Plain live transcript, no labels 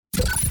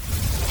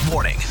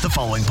Warning, the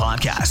following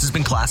podcast has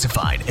been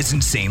classified as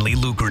insanely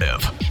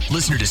lucrative.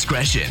 Listener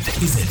discretion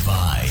is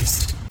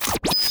advised.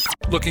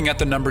 Looking at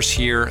the numbers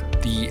here,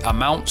 the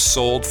amount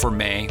sold for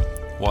May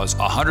was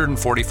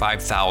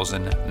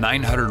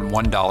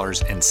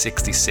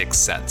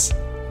 $145,901.66.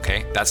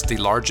 Okay, that's the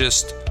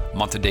largest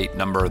month-to-date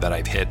number that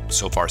I've hit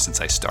so far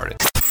since I started.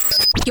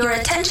 Your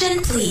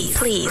attention, please.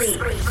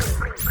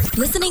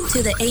 Listening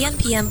to the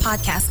AM/PM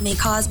podcast may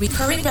cause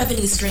recurring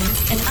revenue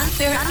streams and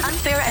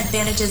unfair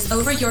advantages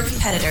over your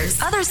competitors.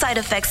 Other side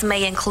effects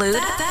may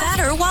include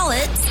fatter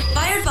wallets,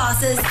 fired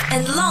bosses,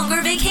 and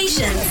longer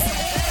vacations.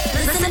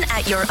 Listen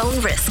at your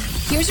own risk.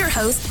 Here's your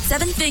host,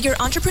 seven-figure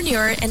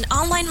entrepreneur and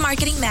online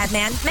marketing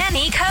madman,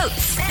 Manny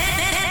Coats.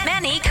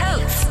 Manny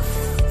Coats.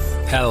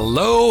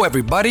 Hello,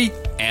 everybody,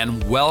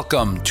 and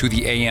welcome to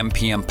the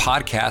AM/PM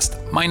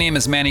podcast. My name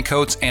is Manny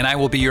Coats, and I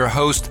will be your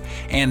host,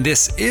 and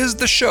this is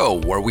the show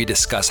where we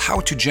discuss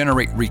how to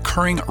generate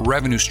recurring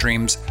revenue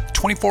streams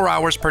 24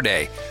 hours per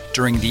day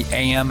during the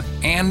AM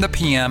and the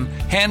PM,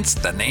 hence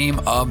the name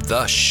of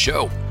the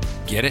show.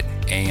 Get it?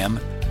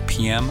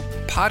 AM/PM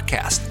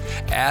podcast.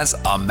 As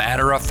a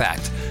matter of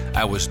fact,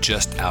 I was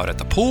just out at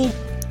the pool,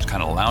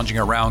 kind of lounging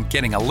around,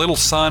 getting a little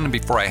sun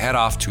before I head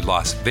off to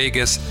Las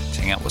Vegas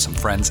to hang out with some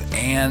friends.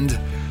 And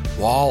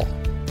while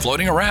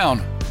floating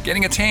around,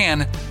 getting a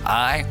tan,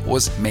 I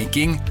was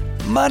making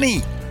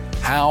money.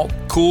 How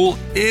cool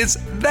is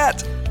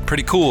that?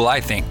 Pretty cool, I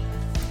think.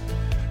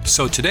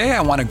 So today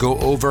I want to go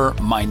over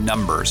my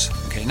numbers,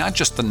 okay? Not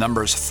just the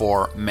numbers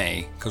for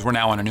May, because we're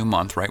now in a new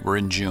month, right? We're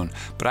in June.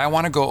 But I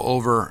want to go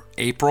over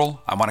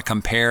April. I want to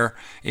compare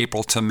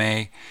April to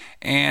May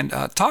and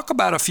talk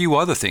about a few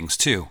other things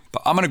too.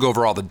 But I'm going to go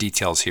over all the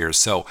details here.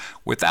 So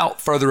without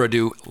further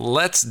ado,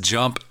 let's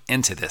jump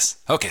into this.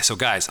 Okay, so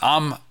guys,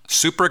 I'm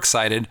super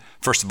excited,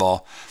 first of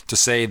all, to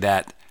say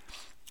that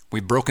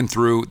we've broken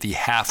through the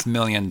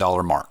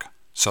 $500,000 mark.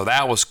 So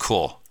that was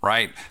cool,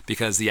 right?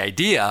 Because the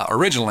idea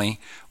originally,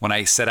 when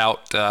I set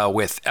out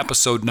with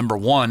episode number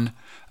 1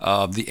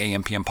 of the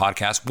AM/PM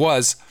podcast,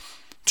 was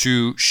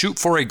to shoot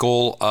for a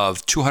goal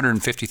of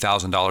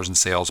 $250,000 in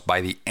sales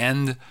by the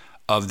end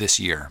of this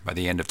year, by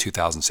the end of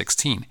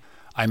 2016.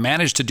 I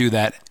managed to do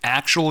that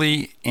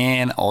actually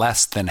in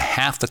less than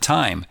half the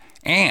time.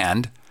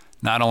 And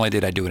not only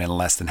did I do it in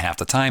less than half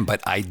the time,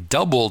 but I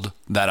doubled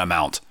that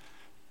amount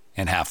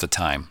in half the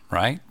time,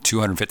 right?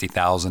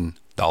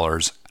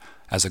 $250,000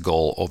 as a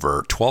goal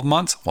over 12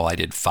 months. Well, I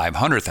did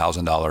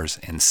 $500,000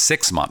 in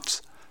 6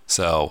 months.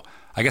 So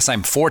I guess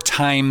I'm 4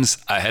 times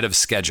ahead of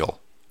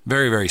schedule.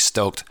 Very, very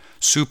stoked.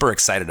 Super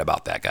excited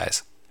about that,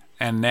 guys.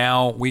 And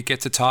now we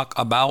get to talk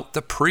about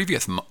the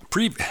previous month.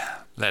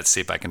 Let's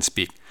see if I can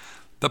speak.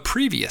 The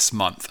previous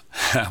month.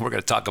 We're going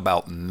to talk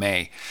about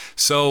May.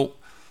 So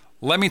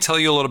let me tell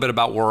you a little bit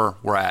about where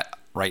we're at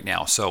right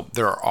now. So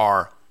there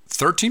are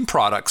 13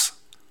 products,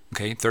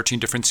 okay, 13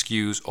 different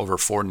SKUs over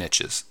 4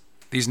 niches.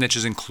 These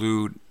niches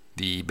include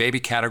the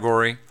baby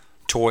category,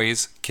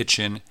 toys,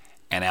 kitchen,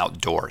 and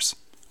outdoors.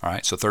 All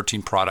right, so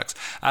 13 products.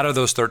 Out of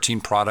those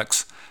 13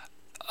 products,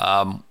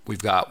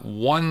 we've got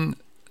one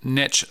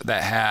niche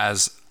that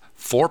has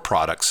 4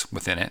 products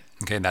within it.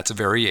 Okay, that's a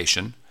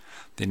variation.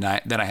 Then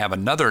I have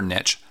another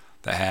niche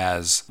that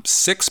has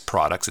 6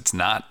 products.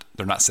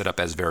 They're not set up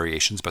as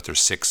variations, but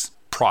there's 6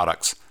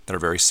 products that are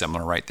very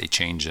similar, right? They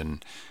change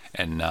in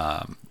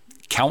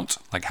count,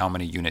 like how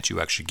many units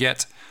you actually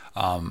get,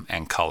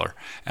 and color.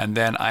 And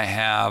then I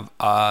have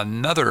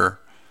another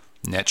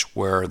niche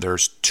where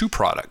there's 2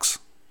 products,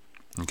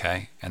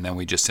 okay? And then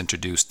we just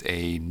introduced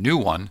a new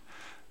one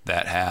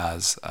that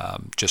has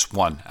just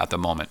 1 at the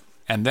moment.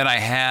 And then I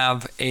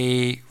have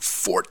a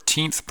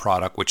 14th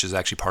product, which is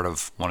actually part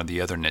of one of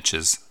the other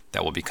niches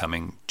that will be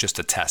coming just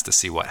to test to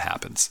see what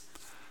happens.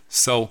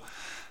 So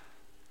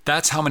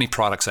that's how many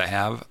products I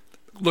have.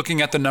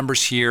 Looking at the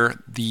numbers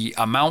here, the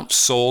amount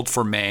sold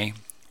for May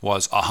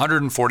was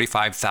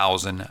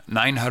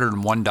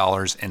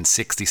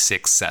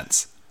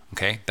 $145,901.66.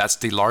 Okay, that's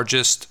the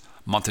largest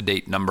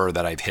month-to-date number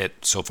that I've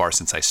hit so far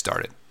since I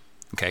started.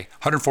 Okay,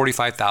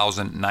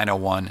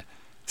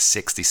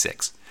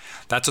 $145,901.66.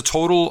 That's a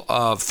total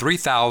of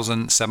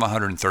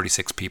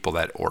 3,736 people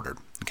that ordered.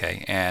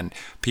 Okay, and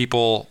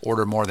people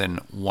order more than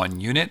 1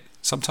 unit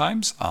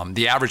sometimes.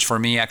 The average for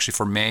me, actually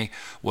for May,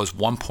 was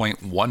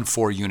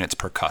 1.14 units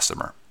per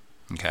customer.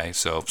 Okay,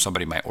 so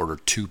somebody might order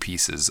 2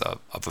 pieces of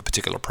a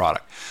particular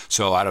product.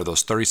 So out of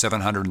those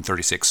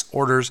 3,736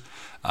 orders,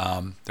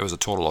 there was a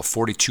total of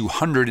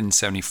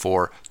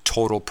 4,274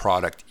 total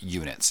product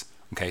units.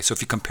 Okay, so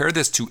if you compare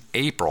this to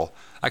April,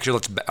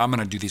 actually, I'm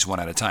going to do these one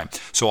at a time.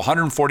 So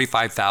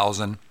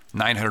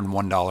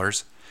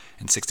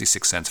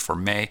 $145,901.66 for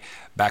May.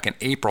 Back in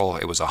April,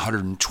 it was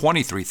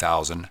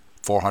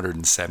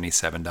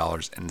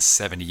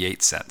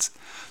 $123,477.78.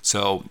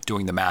 So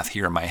doing the math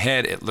here in my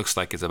head, it looks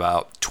like it's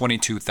about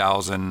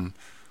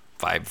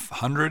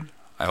 $22,500.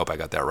 I hope I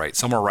got that right.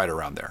 Somewhere right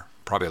around there.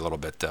 Probably a little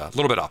bit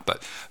off,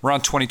 but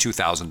around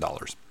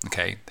 $22,000.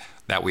 Okay,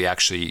 that we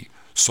actually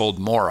sold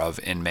more of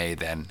in May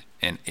than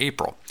in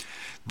April.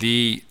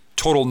 The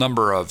total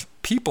number of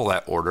people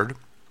that ordered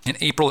In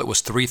April, it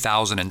was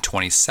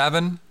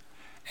 3,027,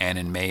 and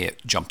in May,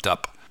 it jumped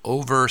up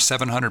over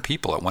 700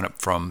 people. It went up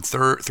from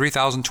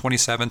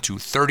 3,027 to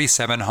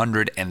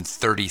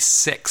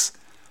 3,736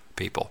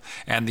 people.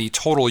 And the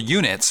total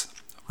units,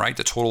 right,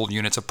 the total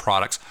units of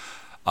products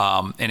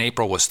in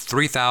April was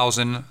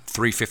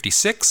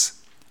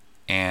 3,356,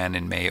 and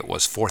in May, it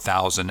was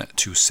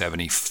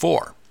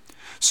 4,274.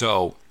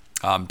 So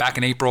back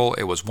in April,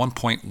 it was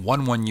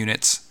 1.11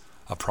 units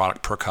of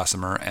product per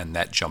customer, and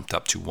that jumped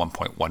up to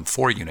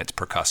 1.14 units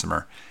per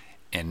customer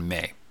in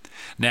May.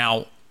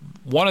 Now,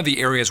 one of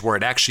the areas where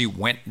it actually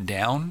went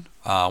down,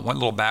 went a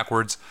little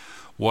backwards,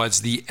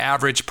 was the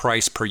average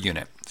price per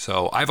unit.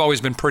 So I've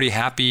always been pretty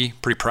happy,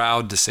 pretty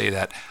proud to say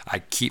that I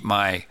keep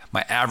my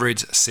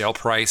average sale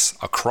price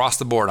across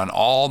the board on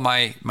all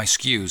my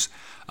SKUs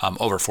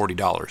over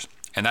 $40.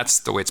 And that's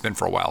the way it's been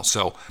for a while.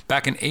 So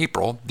back in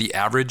April, the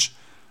average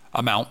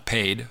amount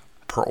paid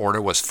per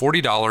order was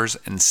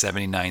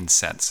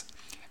 $40.79.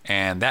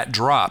 And that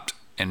dropped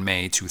in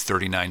May to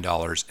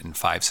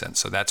 $39.05.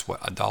 So that's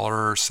what,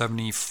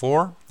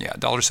 $1.74? Yeah,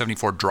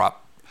 $1.74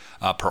 drop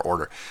per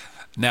order.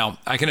 Now,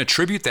 I can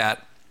attribute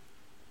that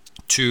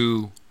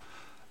to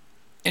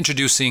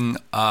introducing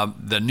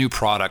the new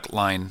product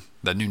line,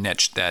 the new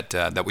niche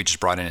that we just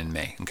brought in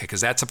May. Okay,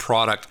 because that's a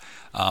product.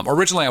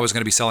 Originally, I was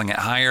going to be selling it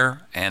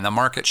higher, and the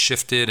market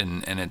shifted,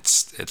 and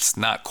it's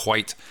not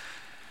quite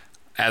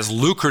as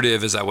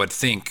lucrative as I would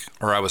think,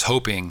 or I was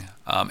hoping,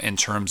 in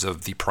terms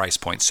of the price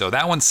point. So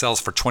that one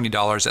sells for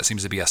 $20. That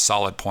seems to be a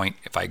solid point.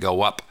 If I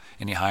go up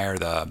any higher,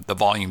 the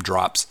volume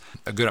drops.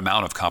 A good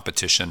amount of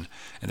competition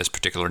in this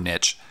particular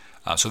niche.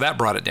 So that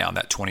brought it down.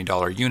 That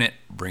 $20 unit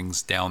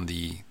brings down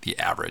the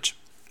average.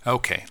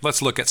 Okay,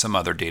 let's look at some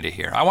other data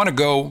here. I want to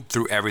go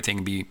through everything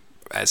and be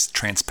as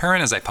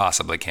transparent as I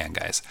possibly can,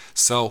 guys.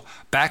 So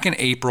back in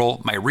April,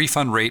 my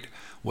refund rate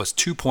was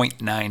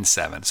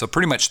 2.97, so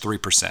pretty much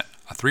 3%.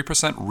 A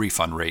 3%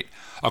 refund rate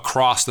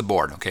across the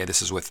board. Okay,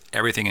 this is with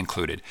everything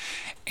included.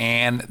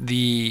 And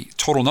the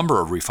total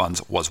number of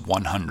refunds was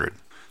 100.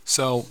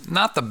 So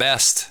not the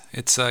best.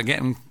 It's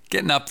getting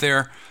up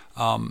there.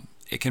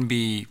 It can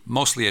be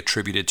mostly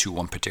attributed to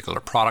one particular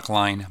product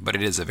line, but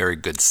it is a very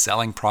good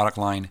selling product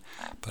line,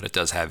 but it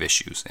does have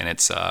issues. And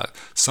it's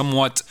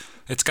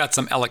it's got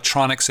some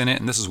electronics in it.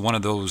 And this is one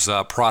of those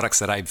products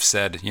that I've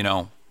said, you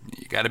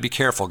got to be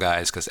careful,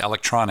 guys, because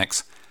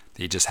electronics,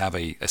 they just have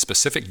a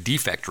specific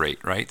defect rate,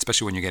 right?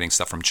 Especially when you're getting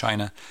stuff from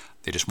China,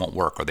 they just won't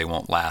work, or they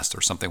won't last, or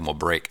something will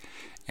break.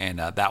 And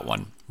that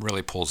one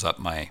really pulls up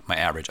my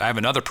average. I have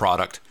another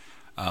product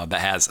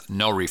that has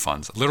no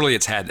refunds. Literally,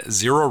 it's had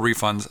 0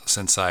 refunds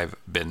since I've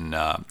been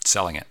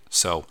selling it.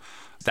 So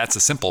that's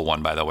a simple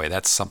one, by the way.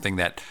 That's something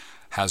that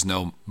has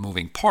no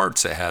moving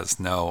parts. It has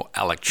no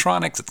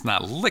electronics. It's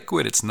not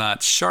liquid. It's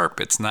not sharp.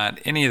 It's not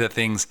any of the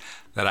things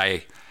that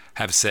I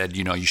have said,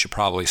 you should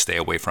probably stay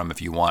away from if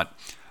you want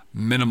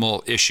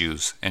minimal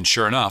issues. And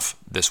sure enough,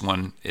 this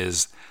one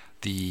is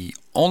the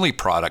only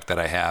product that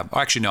I have.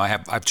 Actually, no, I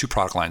have 2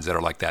 product lines that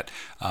are like that,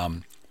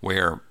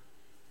 where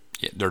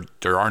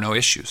there are no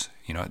issues.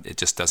 It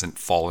just doesn't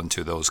fall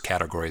into those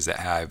categories that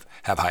have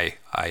high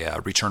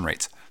return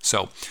rates.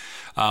 So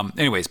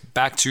anyways,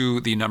 back to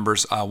the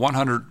numbers.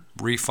 100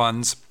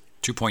 refunds,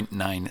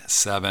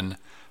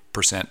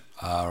 2.97%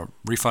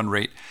 refund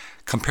rate.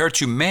 Compared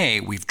to May,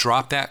 we've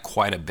dropped that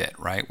quite a bit,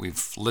 right?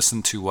 We've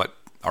listened to what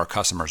our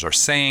customers are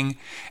saying,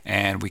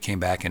 and we came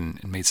back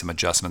and made some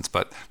adjustments,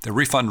 but the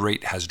refund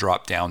rate has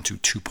dropped down to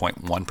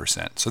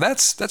 2.1%. So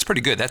that's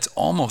pretty good. That's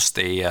almost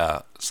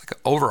it's like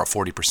over a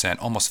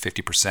 40%, almost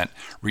 50%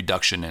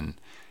 reduction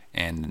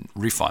in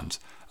refunds.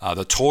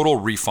 The total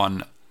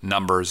refund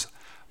numbers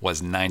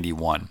was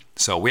 91.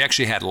 So we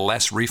actually had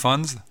less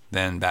refunds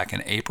than back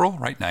in April,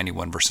 right?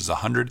 91 versus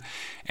 100,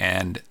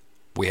 and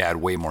we had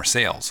way more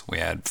sales. We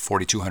had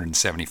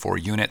 4,274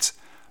 units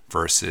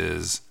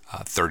versus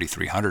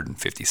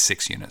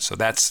 3,356 units. So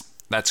that's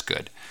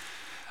good.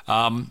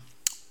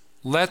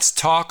 Let's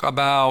talk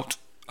about,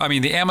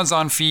 the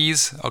Amazon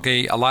fees.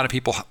 Okay, a lot of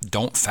people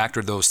don't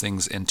factor those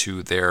things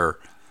into their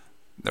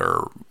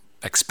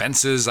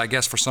expenses, I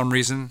guess, for some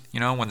reason.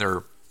 When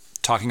they're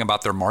talking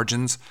about their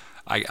margins,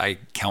 I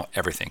count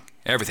everything,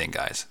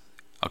 guys.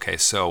 Okay,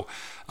 so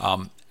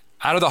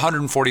out of the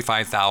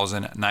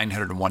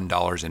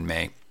 $145,901 in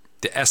May,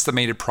 the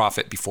estimated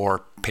profit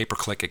before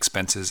pay-per-click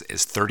expenses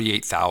is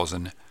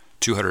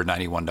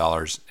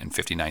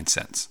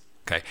 $38,291.59.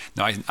 Okay.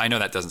 Now I know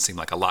that doesn't seem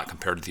like a lot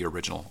compared to the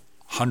original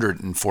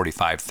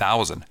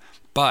 $145,000,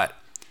 but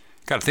you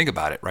got to think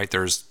about it, right?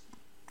 There's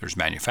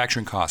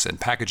manufacturing costs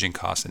and packaging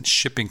costs and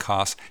shipping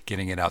costs,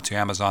 getting it out to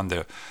Amazon,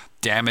 the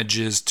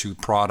damages to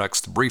products,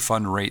 the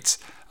refund rates,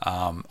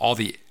 all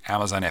the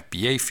Amazon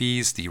FBA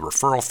fees, the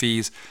referral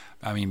fees.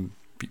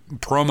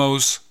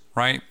 Promos,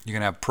 right? You're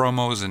going to have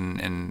promos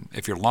and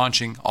if you're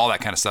launching, all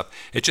that kind of stuff.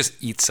 It just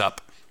eats up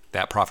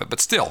that profit.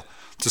 But still,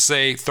 to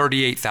say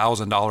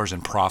 $38,000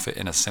 in profit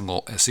in a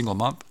single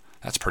month,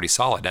 that's pretty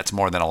solid. That's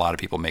more than a lot of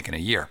people make in a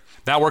year.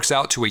 That works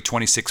out to a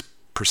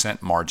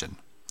 26% margin,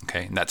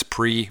 okay? And that's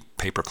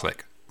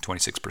pre-pay-per-click,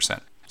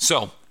 26%.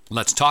 So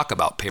Let's talk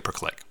about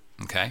pay-per-click,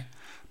 okay?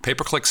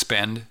 Pay-per-click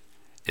spend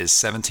is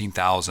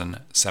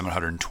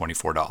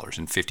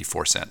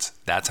 $17,724.54.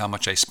 That's how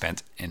much I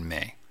spent in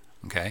May,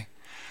 okay?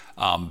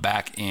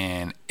 Back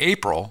in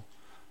April,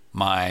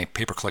 my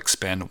pay-per-click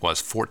spend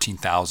was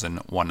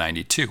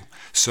 $14,192.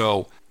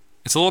 So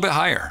it's a little bit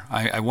higher.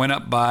 I went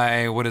up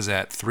by,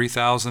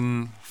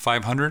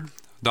 $3,500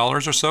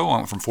 or so. I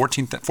went from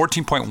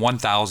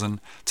 14.1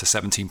 thousand to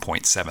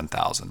 17.7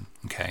 thousand.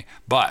 Okay,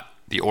 but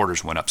the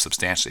orders went up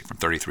substantially from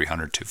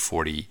 3,300 to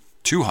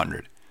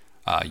 4,200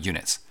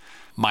 units.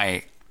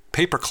 My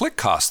pay-per-click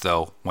costs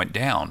though went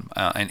down.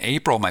 In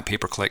April, my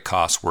pay-per-click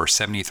costs were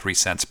 73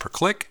 cents per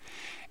click,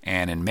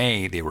 and in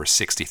May they were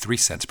 63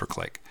 cents per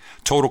click.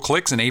 Total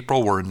clicks in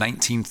April were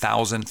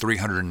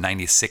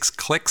 19,396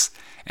 clicks,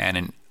 and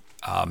in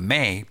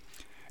May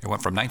it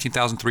went from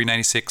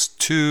 19,396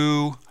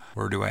 to,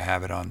 where do I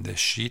have it on this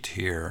sheet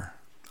here?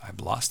 I've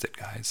lost it,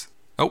 guys.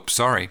 Oh,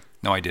 sorry.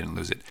 No, I didn't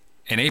lose it.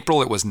 In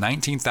April, it was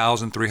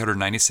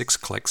 19,396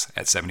 clicks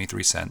at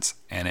 73 cents.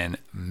 And in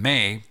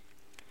May,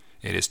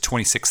 it is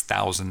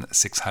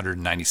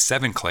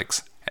 26,697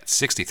 clicks at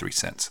 63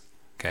 cents.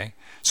 Okay.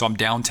 So I'm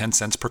down 10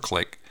 cents per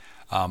click,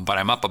 but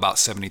I'm up about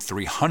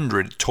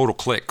 7,300 total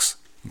clicks.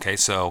 Okay.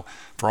 So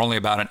for only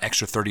about an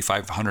extra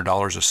 $3,500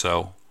 or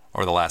so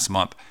over the last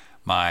month,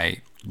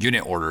 my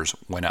unit orders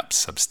went up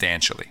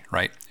substantially,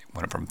 right?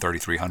 Went up from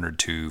 3,300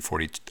 to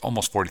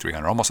almost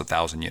 4,300, almost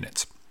 1,000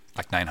 units,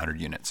 like 900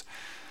 units.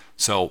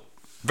 So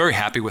very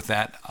happy with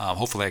that.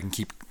 Hopefully I can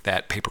keep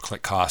that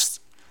pay-per-click cost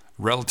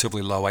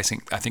relatively low. I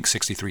think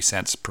 63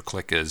 cents per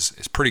click is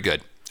pretty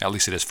good. At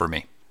least it is for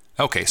me.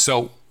 Okay,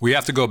 so we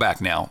have to go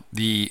back now.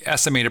 The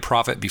estimated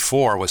profit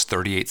before was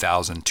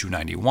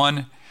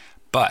 $38,291,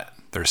 but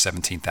there's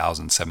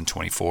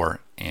 $17,724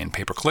 in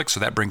pay-per-click, so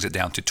that brings it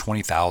down to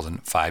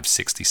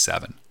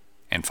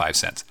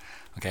 $20,567.05.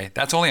 Okay,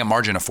 that's only a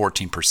margin of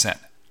 14%.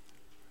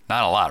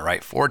 Not a lot,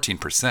 right?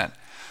 14%.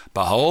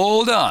 But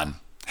hold on.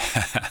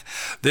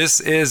 This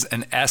is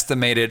an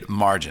estimated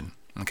margin.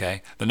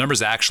 Okay, the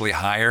number's actually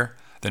higher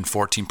than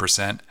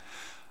 14%.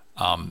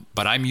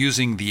 But I'm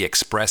using the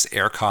express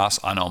air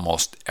costs on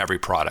almost every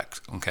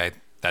product. Okay,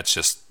 that's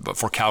just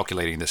for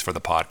calculating this for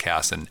the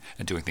podcast and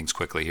doing things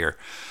quickly here.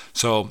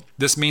 So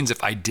this means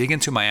if I dig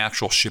into my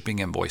actual shipping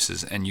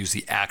invoices and use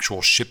the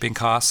actual shipping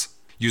costs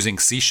using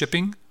C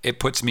shipping, it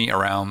puts me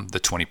around the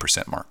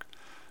 20% mark.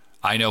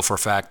 I know for a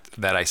fact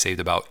that I saved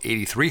about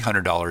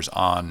 $8,300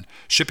 on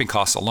shipping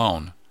costs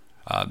alone,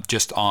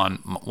 just on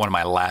one of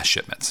my last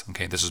shipments.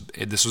 Okay, this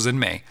was in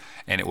May,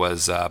 and it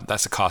was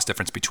that's the cost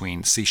difference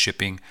between sea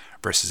shipping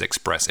versus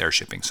express air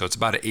shipping. So it's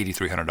about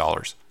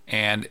 $8,300.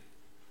 And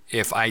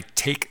if I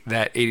take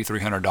that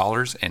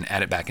 $8,300 and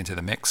add it back into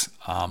the mix,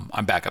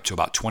 I'm back up to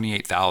about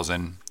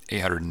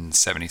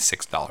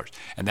 $28,876,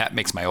 and that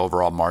makes my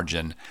overall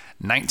margin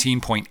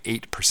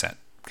 19.8%.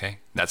 Okay,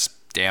 that's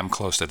damn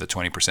close to the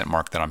 20%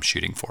 mark that I'm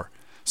shooting for.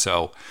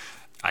 So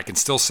I can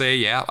still say,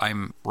 yeah,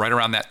 I'm right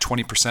around that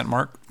 20%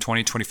 mark,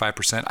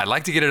 25%. I'd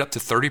like to get it up to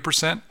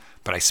 30%,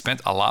 but I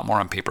spent a lot more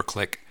on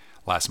pay-per-click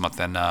last month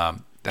than I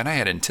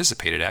had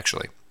anticipated,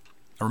 actually.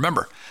 And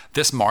remember,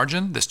 this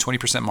margin, this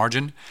 20%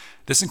 margin,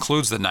 this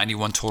includes the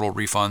 91 total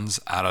refunds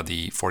out of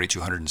the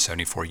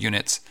 4,274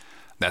 units.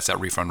 That's that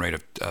refund rate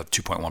of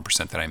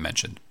 2.1% that I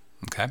mentioned.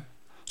 Okay,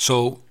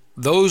 so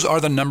those are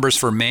the numbers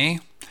for May.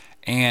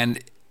 And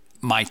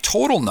my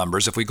total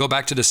numbers, if we go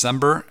back to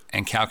December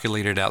and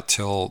calculate it out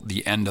till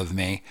the end of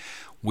May,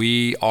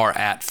 we are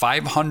at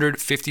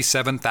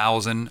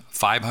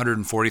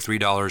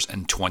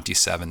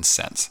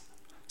 $557,543.27.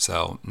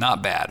 So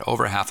not bad,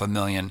 over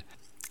 $500,000.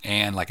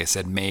 And like I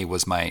said, May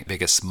was my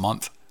biggest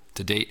month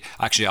to date.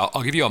 Actually,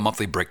 I'll give you a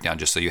monthly breakdown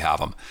just so you have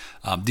them.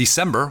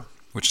 December,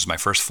 which is my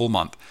first full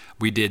month,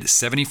 we did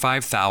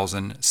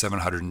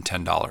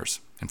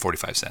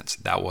 $75,710.45.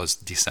 That was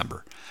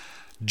December.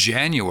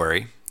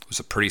 January was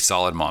a pretty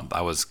solid month.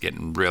 I was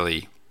getting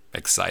really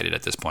excited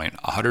at this point.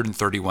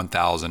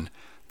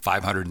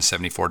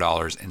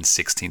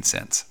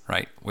 $131,574.16,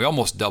 right? We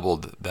almost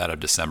doubled that of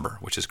December,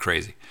 which is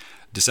crazy.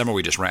 December,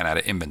 we just ran out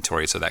of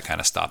inventory, so that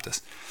kind of stopped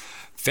us.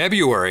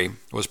 February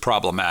was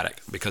problematic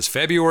because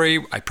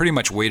February, I pretty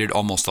much waited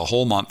almost a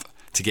whole month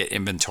to get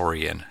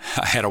inventory in.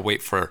 I had to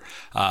wait for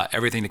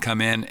everything to come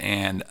in,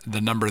 and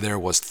the number there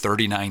was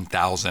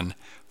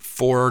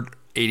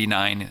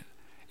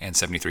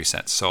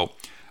 $39,489.73. So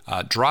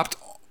dropped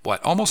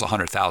almost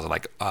 $100,000,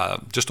 like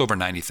just over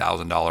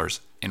 $90,000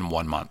 in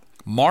 1 month.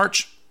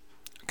 March,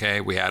 okay,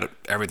 we had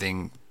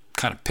everything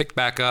kind of picked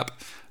back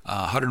up,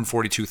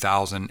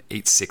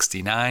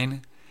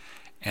 $142,869.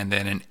 And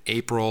then in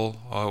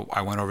April,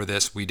 I went over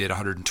this, we did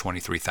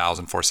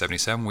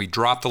 $123,477. We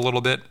dropped a little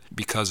bit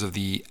because of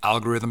the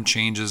algorithm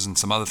changes and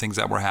some other things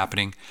that were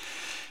happening.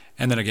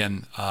 And then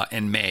again,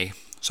 in May,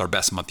 it's our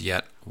best month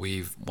yet,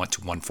 we went to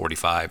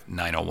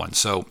 $145,901.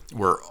 So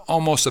we're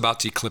almost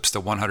about to eclipse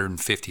the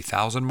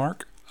 150,000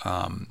 mark.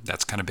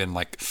 That's kind of been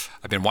like,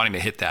 I've been wanting to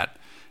hit that,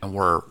 and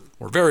we're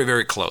very,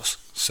 very close.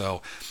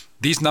 So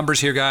These numbers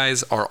here,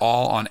 guys, are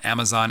all on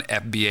Amazon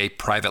FBA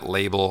private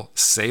label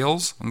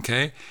sales,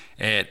 okay?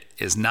 It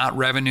is not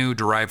revenue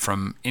derived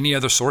from any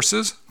other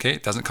sources, okay?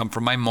 It doesn't come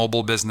from my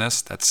mobile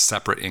business. That's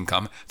separate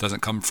income. It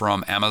doesn't come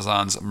from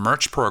Amazon's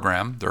merch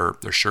program, their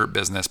shirt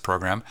business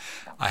program.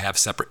 I have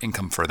separate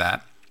income for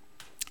that.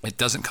 It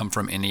doesn't come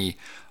from any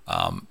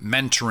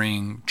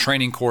mentoring,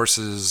 training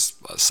courses,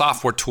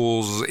 software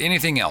tools,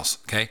 anything else,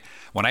 okay?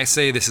 When I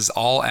say this is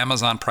all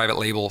Amazon private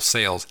label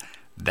sales,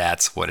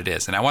 that's what it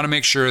is. And I want to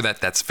make sure that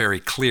that's very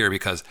clear,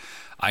 because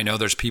I know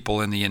there's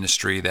people in the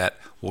industry that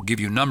will give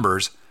you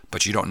numbers,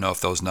 but you don't know if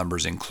those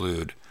numbers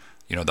include,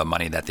 the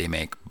money that they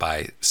make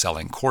by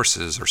selling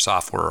courses or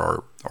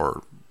software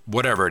or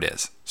whatever it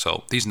is.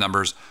 So these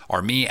numbers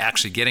are me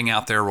actually getting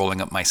out there,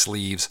 rolling up my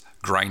sleeves,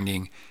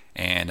 grinding,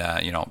 and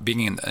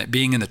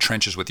being in the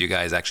trenches with you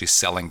guys, actually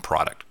selling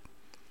product.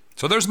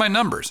 So there's my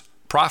numbers.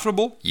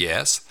 Profitable?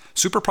 Yes.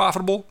 Super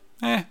profitable?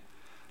 Not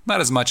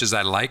as much as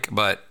I like,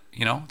 but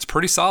it's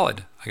pretty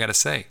solid, I got to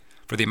say.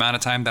 For the amount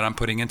of time that I'm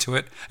putting into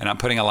it, and I'm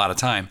putting a lot of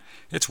time,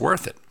 it's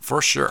worth it,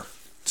 for sure.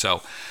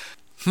 So,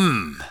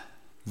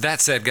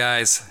 that said,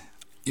 guys,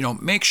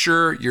 make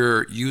sure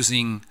you're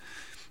using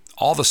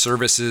all the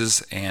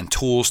services and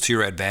tools to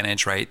your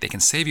advantage, right? They can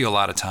save you a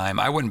lot of time.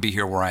 I wouldn't be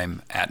here where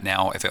I'm at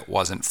now if it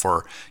wasn't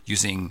for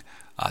using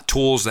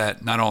tools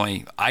that not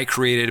only I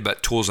created,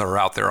 but tools that are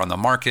out there on the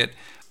market.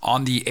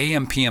 On the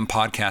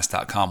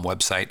ampmpodcast.com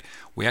website,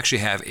 we actually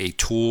have a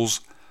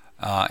tools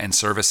and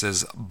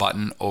services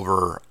button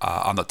over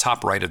on the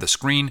top right of the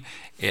screen.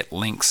 It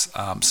links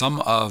to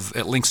some of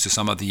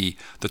the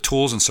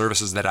tools and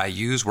services that I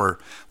use. We're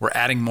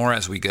adding more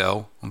as we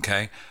go.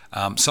 Okay,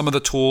 some of the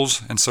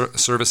tools and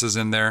services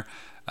in there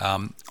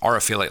are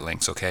affiliate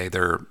links. Okay,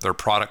 they're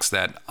products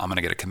that I'm going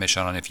to get a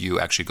commission on if you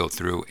actually go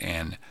through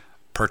and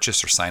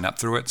purchase or sign up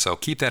through it. So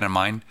keep that in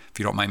mind. If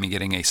you don't mind me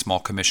getting a small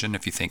commission,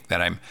 if you think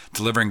that I'm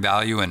delivering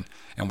value and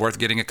worth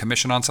getting a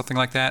commission on something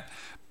like that,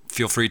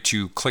 feel free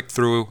to click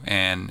through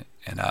and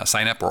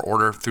sign up or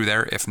order through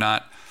there. If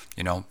not,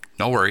 no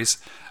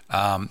worries.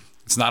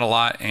 It's not a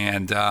lot,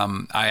 and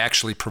I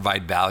actually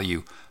provide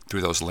value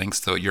through those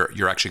links. So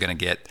you're actually going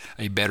to get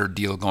a better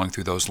deal going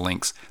through those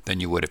links than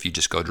you would if you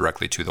just go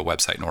directly to the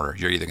website and order.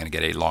 You're either going to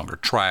get a longer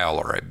trial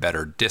or a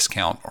better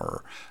discount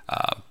or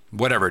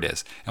whatever it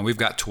is. And we've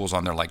got tools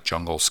on there like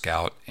Jungle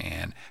Scout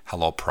and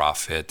Hello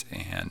Profit,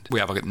 and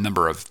we have a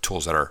number of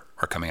tools that are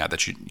coming out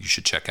that you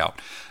should check out.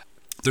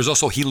 There's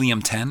also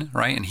Helium 10,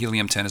 right? And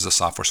Helium 10 is a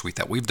software suite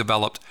that we've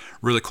developed.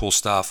 Really cool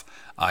stuff.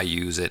 I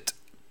use it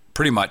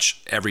pretty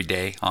much every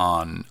day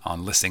on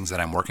listings that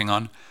I'm working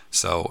on.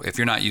 So if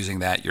you're not using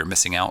that, you're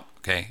missing out.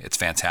 Okay, it's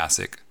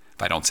fantastic.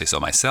 If I don't say so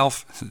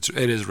myself,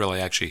 it is really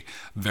actually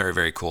very,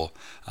 very cool.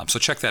 So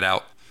check that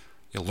out.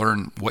 You'll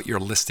learn what your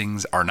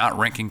listings are not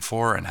ranking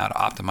for and how to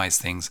optimize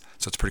things.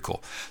 So it's pretty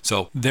cool.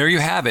 So there you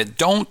have it.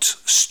 Don't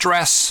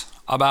stress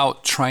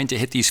about trying to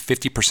hit these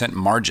 50%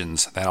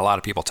 margins that a lot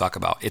of people talk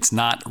about. It's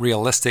not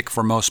realistic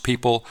for most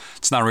people.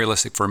 It's not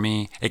realistic for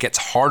me. It gets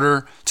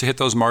harder to hit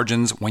those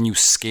margins when you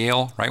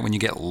scale, right? When you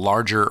get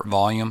larger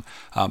volume,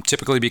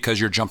 typically because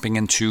you're jumping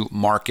into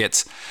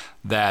markets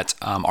that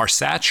are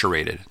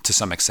saturated to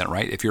some extent,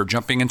 right? If you're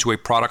jumping into a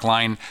product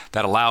line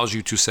that allows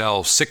you to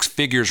sell 6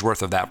 figures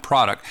worth of that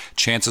product,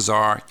 chances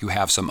are you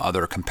have some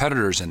other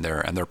competitors in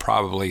there, and they're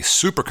probably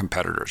super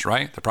competitors,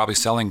 right? They're probably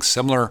selling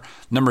similar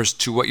numbers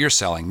to what you're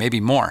selling, maybe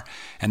more.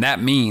 And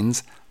that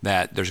means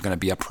that there's going to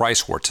be a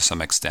price war to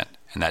some extent,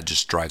 and that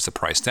just drives the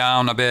price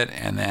down a bit,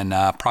 and then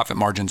profit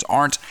margins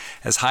aren't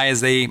as high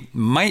as they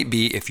might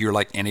be if you're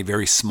like in a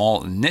very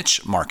small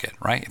niche market,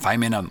 right? If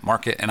I'm in a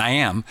market, and I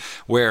am,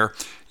 where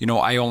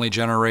I only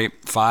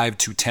generate 5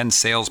 to 10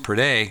 sales per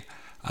day,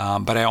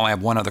 but I only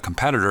have one other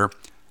competitor,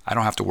 I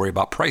don't have to worry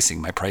about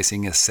pricing. My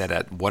pricing is set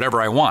at whatever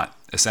I want,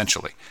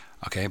 essentially.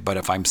 Okay, but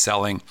if I'm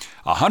selling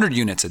 100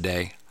 units a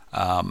day,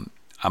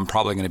 I'm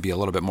probably going to be a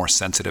little bit more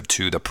sensitive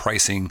to the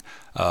pricing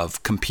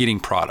of competing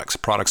products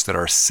that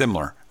are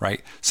similar,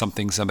 right?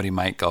 Somebody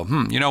might go,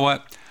 you know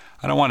what?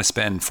 I don't want to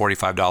spend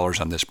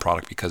 $45 on this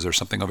product because there's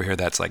something over here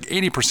that's like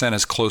 80%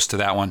 as close to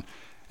that one,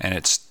 and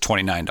it's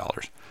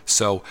 $29.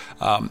 So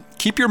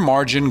keep your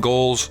margin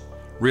goals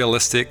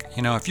realistic.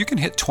 If you can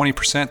hit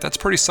 20%, that's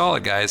pretty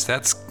solid, guys.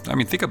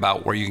 Think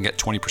about where you can get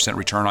 20%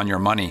 return on your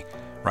money,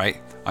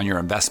 right? On your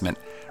investment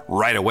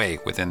right away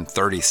within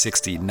 30,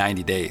 60,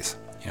 90 days.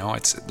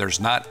 There's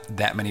not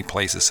that many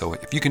places. So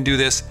if you can do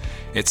this,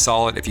 it's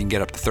solid. If you can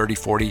get up to 30,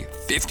 40,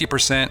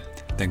 50%,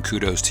 then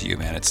kudos to you,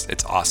 man.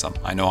 It's awesome.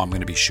 I know I'm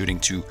going to be shooting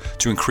to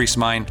increase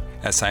mine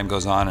as time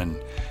goes on.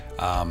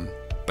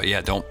 But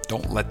yeah,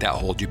 don't let that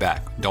hold you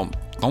back. Don't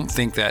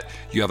think that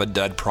you have a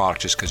dud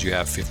product just because you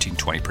have 15,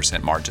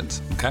 20%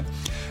 margins. Okay.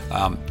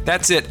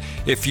 That's it.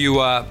 If you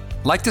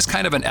like this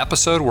kind of an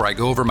episode where I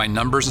go over my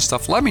numbers and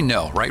stuff, let me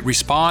know, right?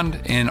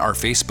 Respond in our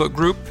Facebook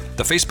group.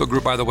 The Facebook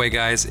group, by the way,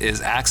 guys,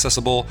 is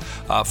accessible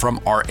from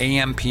our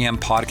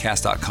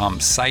ampmpodcast.com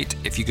site.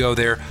 If you go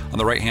there on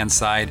the right-hand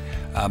side,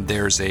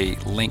 there's a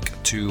link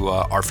to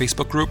our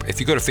Facebook group. If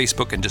you go to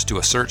Facebook and just do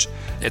a search,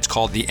 it's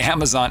called the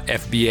Amazon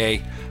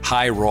FBA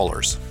High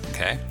Rollers,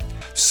 okay?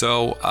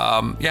 So,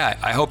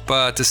 I hope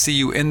to see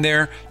you in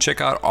there. Check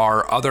out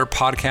our other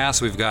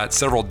podcasts. We've got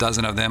several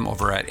dozen of them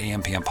over at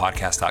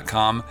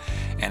ampmpodcast.com.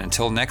 And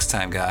until next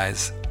time,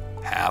 guys,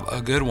 have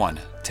a good one.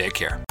 Take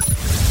care.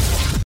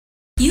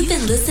 You've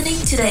been listening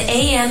to the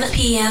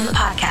AM/PM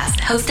podcast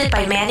hosted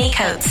by Manny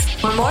Coats.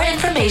 For more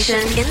information,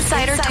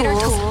 insider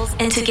tools,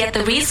 and to get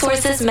the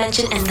resources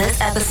mentioned in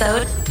this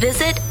episode,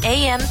 visit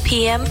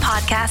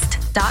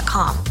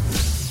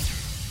ampmpodcast.com.